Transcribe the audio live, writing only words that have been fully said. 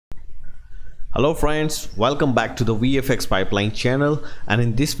Hello friends, welcome back to the VFX Pipeline channel, and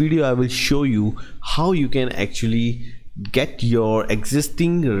in this video I will show you how you can actually get your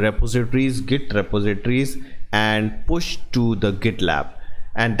existing repositories, Git repositories, and push to the GitLab.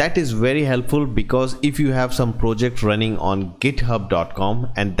 And that is very helpful because if you have some project running on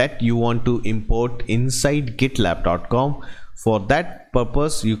github.com and that you want to import inside gitlab.com, for that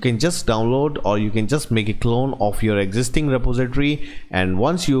purpose you can just download or you can just make a clone of your existing repository, and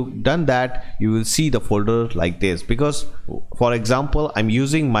once you've done that you will see the folder like this. Because for example, I'm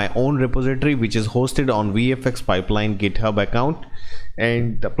using my own repository which is hosted on VFX Pipeline GitHub account,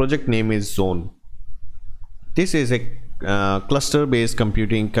 and the project name is Zone. This is a cluster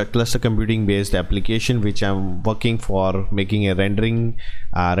computing based application which I'm working for, making a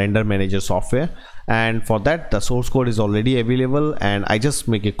render manager software, and for that the source code is already available, and I just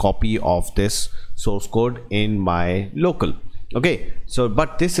make a copy of this source code in my local. Okay, so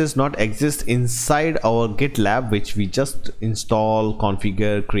but this does not exist inside our GitLab, which we just install,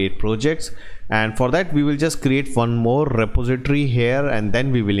 configure, create projects, and for that we will just create one more repository here and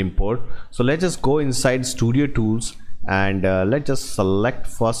then we will import. So let's just go inside Studio Tools and let's just select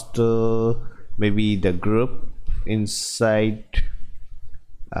first maybe the group inside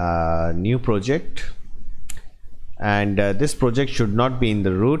new project, and this project should not be in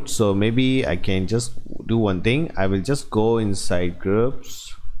the root, so maybe I can just do one thing. I will just go inside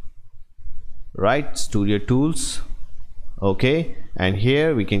groups, right, Studio Tools, okay, and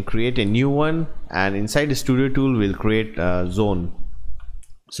here we can create a new one, and inside the Studio Tool we'll create Zone.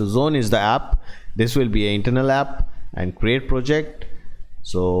 So Zone is the app, this will be an internal app, and create project.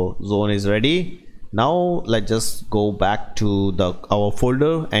 So Zone is ready. Now let's just go back to our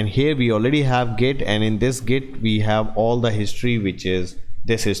folder, and here we already have Git, and in this Git we have all the history, which is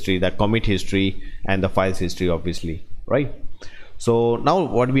this history, the commit history and the files history, obviously, right? So now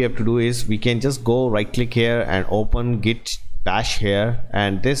what we have to do is we can just go right click here and open Git bash here,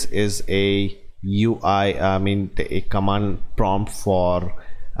 and this is a UI, a command prompt for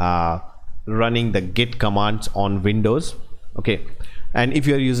running the Git commands on Windows. Okay, and if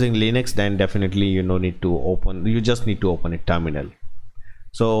you're using Linux, then definitely you just need to open a terminal.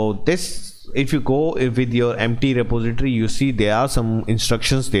 So this, if you go with your empty repository, you see there are some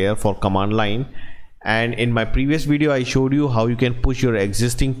instructions there for command line, and in my previous video I showed you how you can push your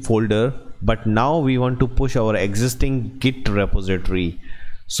existing folder, but now we want to push our existing Git repository.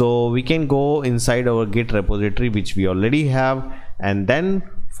 So we can go inside our Git repository which we already have, and then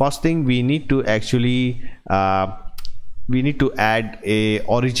first thing we need to actually add a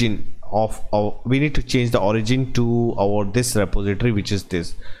origin of we need to change the origin to our this repository, which is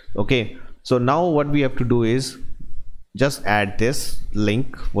this. Okay, so now what we have to do is just add this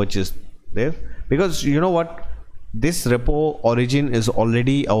link which is there, because you know what, this repo origin is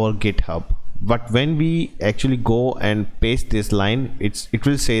already our GitHub, but when we actually go and paste this line, it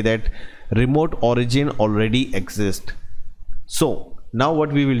will say that remote origin already exists. So now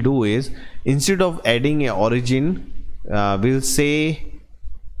what we will do is, instead of adding a origin, we'll say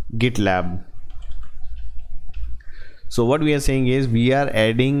GitLab. So what we are saying is we are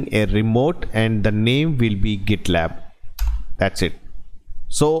adding a remote and the name will be GitLab. That's it.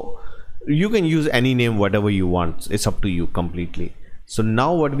 So you can use any name, whatever you want, it's up to you completely. So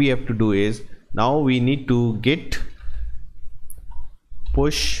now what we have to do is, now we need to git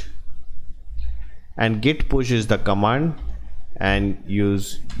push, and git push is the command, and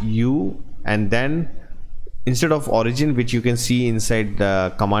use u, and then instead of origin, which you can see inside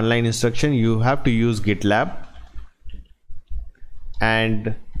the command line instruction, you have to use GitLab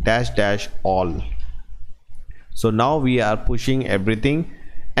and -- all. So now we are pushing everything,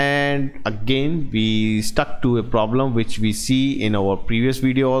 and again we stuck to a problem which we see in our previous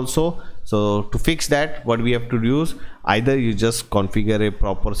video also. So to fix that, what we have to do is either you just configure a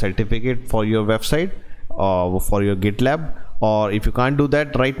proper certificate for your website or for your GitLab, or if you can't do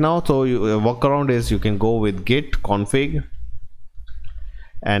that right now, so workaround is you can go with git config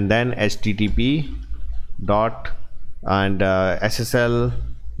and then http dot and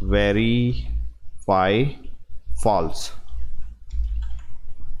sslVerify false.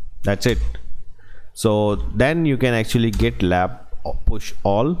 That's it. So then you can actually GitLab push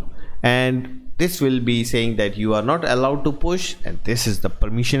all, and this will be saying that you are not allowed to push, and this is the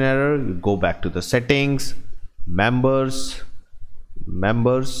permission error. You go back to the settings, members,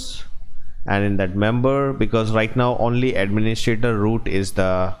 and in that member, because right now only administrator root is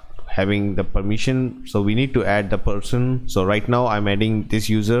the having the permission, so we need to add the person. So right now I'm adding this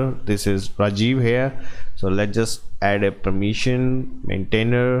user, this is Rajiv here, so let's just add a permission,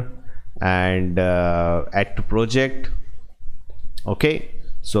 maintainer, and add to project. Okay,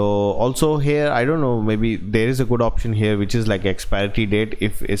 So also here, I don't know, maybe there is a good option here which is like expiry date.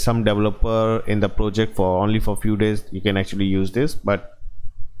 If some developer in the project for only for few days, you can actually use this, but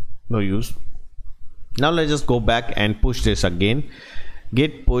no use. Now let's just go back and push this again.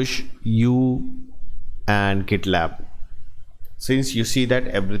 Git push u and GitLab. Since you see that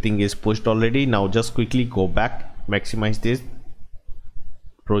everything is pushed already, now just quickly go back, maximize this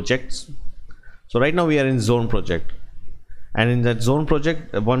projects. So right now we are in zone project, and in that zone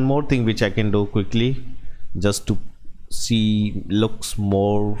project, one more thing which I can do quickly just to see looks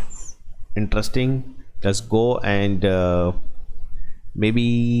more interesting. Let's go and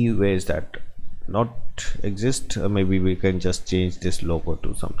maybe where is that, not exist, maybe we can just change this logo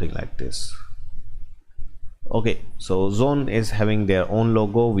to something like this. Okay, so zone is having their own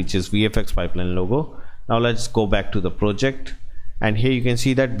logo, which is VFX pipeline logo. Now let's go back to the project, and here you can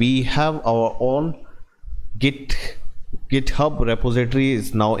see that we have our own GitHub repository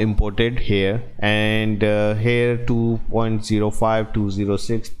is now imported here, and here 2.05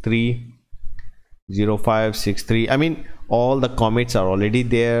 206 30563. I mean, all the commits are already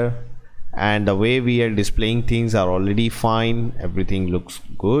there, and the way we are displaying things are already fine. Everything looks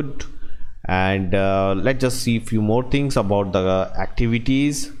good. And let's just see a few more things about the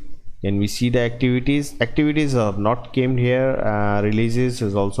activities. Can we see the activities? Activities are not came here. Releases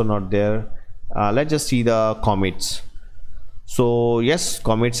is also not there. Let's just see the commits. So yes,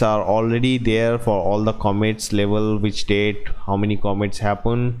 commits are already there for all the commits, level, which date, how many commits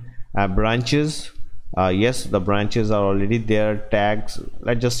happen. Branches, yes, the branches are already there. Tags,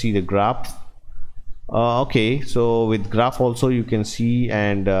 let's just see the graph. Okay, so with graph also you can see,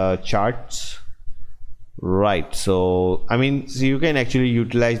 and charts, right? So I mean, so you can actually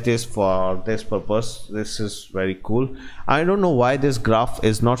utilize this for this purpose. This is very cool. I don't know why this graph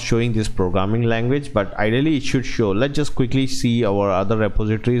is not showing this programming language, but ideally it should show. Let's just quickly see our other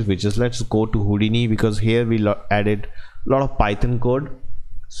repositories, which is, let's go to Houdini, because here we added a lot of Python code.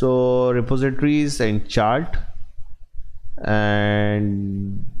 So repositories and chart,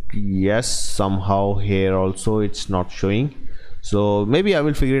 and yes, somehow here also it's not showing. So maybe I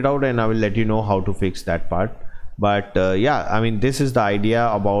will figure it out and I will let you know how to fix that part. But yeah, I mean, this is the idea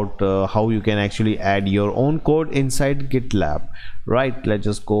about how you can actually add your own code inside GitLab, right? Let's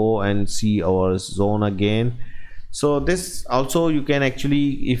just go and see our zone again. So this also, you can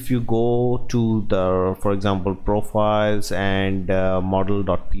actually, if you go to the, for example, profiles and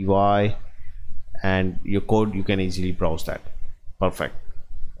model.py and your code, you can easily browse that. Perfect.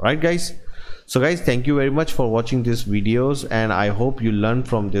 Right guys, so guys, thank you very much for watching these videos, and I hope you learned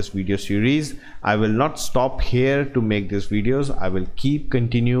from this video series. I will not stop here to make these videos. I will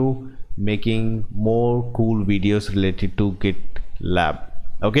continue making more cool videos related to GitLab.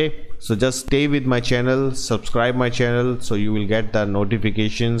 Okay, so just stay with my channel, subscribe my channel, so you will get the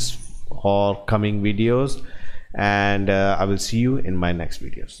notifications for coming videos, and I will see you in my next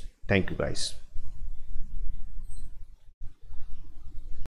videos. Thank you guys.